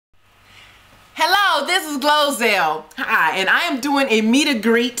is GloZell. Hi, and I am doing a meet and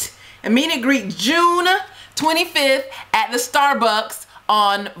greet June 25th at the Starbucks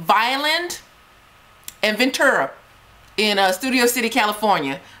on Vineland and Ventura in Studio City,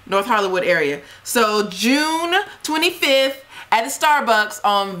 California, North Hollywood area. So June 25th at the Starbucks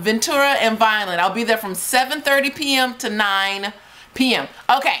on Ventura and Vineland. I'll be there from 7:30 p.m. to 9 p.m.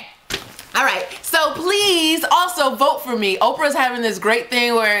 Okay. All right, so please also vote for me. Oprah's having this great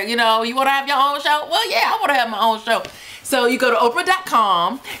thing where, you know, you want to have your own show? Well, yeah, I want to have my own show. So you go to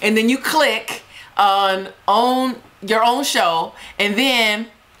oprah.com and then you click on your own show, and then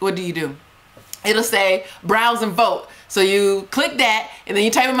what do? It'll say browse and vote. So you click that, and then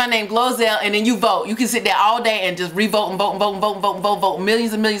you type in my name, GloZell, and then you vote. You can sit there all day and just re-vote and vote and vote and vote and vote and vote and vote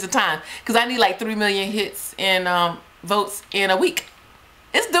millions and millions of times. Because I need like 3 million hits and votes in a week.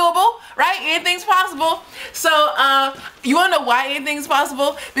 It's doable, right? Anything's possible. So you wanna know why anything's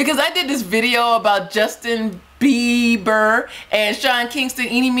possible? Because I did this video about Justin Bieber and Sean Kingston,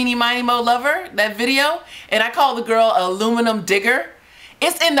 Eeny, Meeny, Miny, Mo Lover, that video, and I called the girl aluminum digger.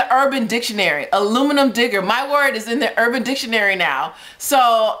 It's in the Urban Dictionary, aluminum digger. My word is in the Urban Dictionary now.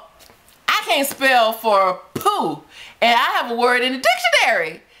 So I can't spell for poo, and I have a word in the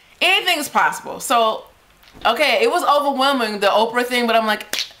dictionary. Anything is possible. So okay, it was overwhelming, the Oprah thing, but I'm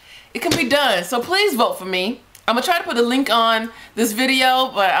like, it can be done. So please vote for me. I'm gonna try to put a link on this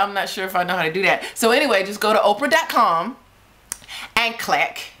video, but I'm not sure if I know how to do that. So anyway, just go to oprah.com and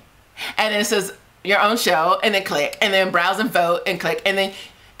click, and then it says your own show, and then click, and then browse and vote and click, and then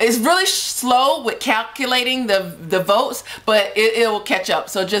it's really slow with calculating the votes, but it will catch up.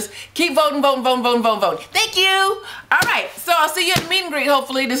 So just keep voting, voting, voting, voting, voting, voting. Thank you. All right, so I'll see you at the meet and greet,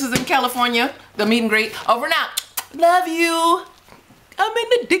 hopefully. This is in California, the meet and greet. Over and out. Love you. I'm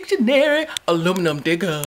in the dictionary. Aluminum digger.